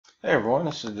Hey everyone,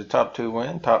 this is the top two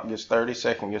win. Top gets 30,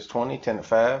 second gets 20, 10 to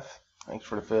 5. Thanks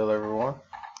for the fill, everyone.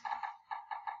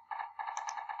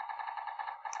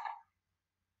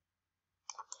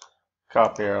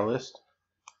 Copy our list.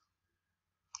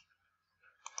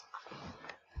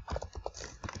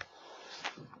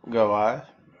 Go live.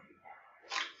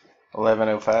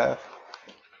 11:05.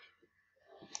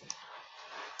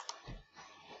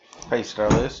 Paste our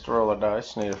list. Roll a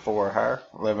dice. Need a 4 or higher.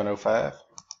 11:05.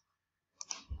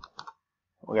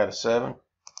 We got a 7.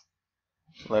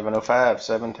 11:05.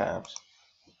 7 times.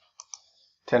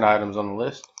 10 items on the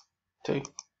list. 2,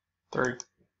 3,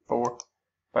 4,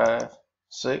 5,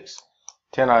 6.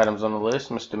 10 items on the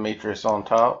list. Miss Demetrius on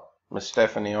top. Miss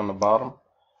Stephanie on the bottom.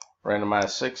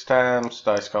 Randomized 6 times.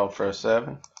 Dice called for a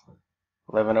 7.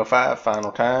 11:05.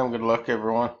 Final time. Good luck,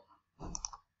 everyone.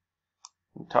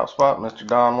 Top spot, Mr.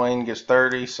 Don Wayne gets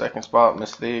 30. Second spot,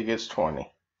 Miss Thea gets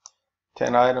 20.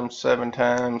 10 items, 7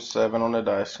 times, 7 on the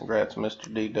dice. Congrats,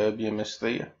 Mr. DW and Miss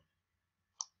Thea.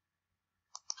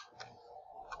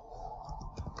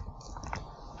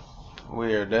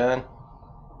 We are done.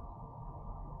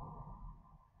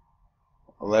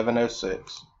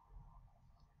 11:06.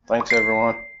 Thanks,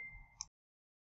 everyone.